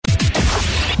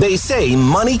They say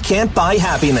money can't buy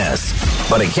happiness,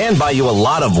 but it can buy you a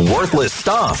lot of worthless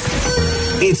stuff.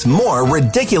 It's more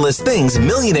ridiculous things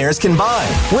millionaires can buy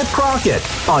with Crockett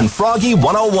on Froggy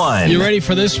 101. You ready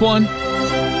for this one?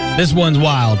 This one's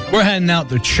wild. We're heading out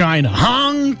to China,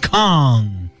 Hong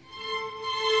Kong.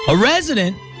 A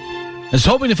resident is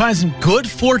hoping to find some good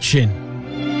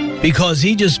fortune because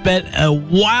he just spent a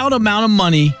wild amount of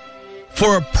money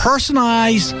for a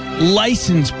personalized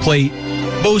license plate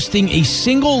boasting a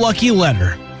single lucky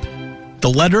letter. The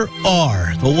letter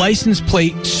R. The license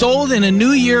plate sold in a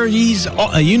New Year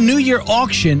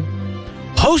auction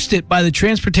hosted by the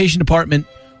Transportation Department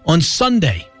on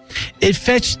Sunday. It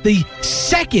fetched the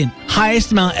second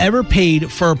highest amount ever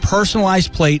paid for a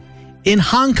personalized plate in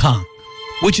Hong Kong,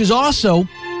 which is also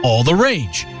all the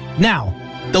rage. Now,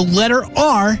 the letter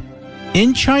R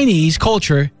in Chinese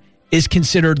culture is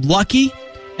considered lucky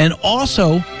and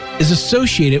also is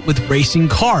associated with racing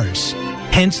cars,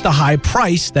 hence the high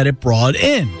price that it brought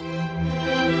in.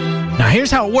 Now, here's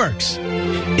how it works.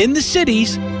 In the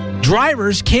cities,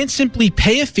 drivers can't simply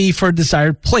pay a fee for a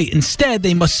desired plate. Instead,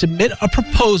 they must submit a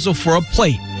proposal for a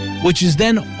plate, which is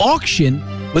then auctioned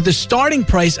with a starting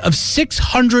price of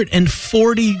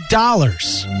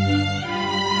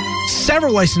 $640.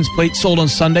 Several license plates sold on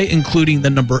Sunday, including the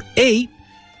number 8,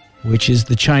 which is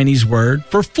the Chinese word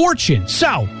for fortune.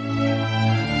 So,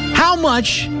 how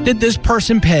much did this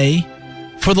person pay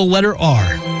for the letter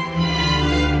R?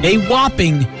 A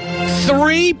whopping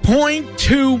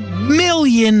 $3.2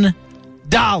 million.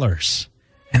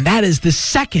 And that is the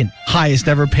second highest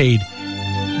ever paid.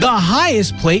 The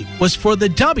highest plate was for the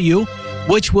W,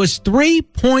 which was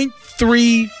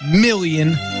 $3.3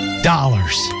 million.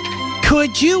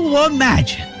 Could you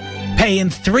imagine paying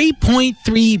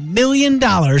 $3.3 million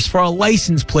for a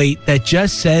license plate that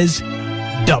just says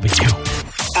W?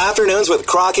 Afternoons with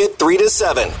Crockett, 3 to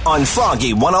 7 on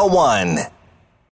Froggy 101.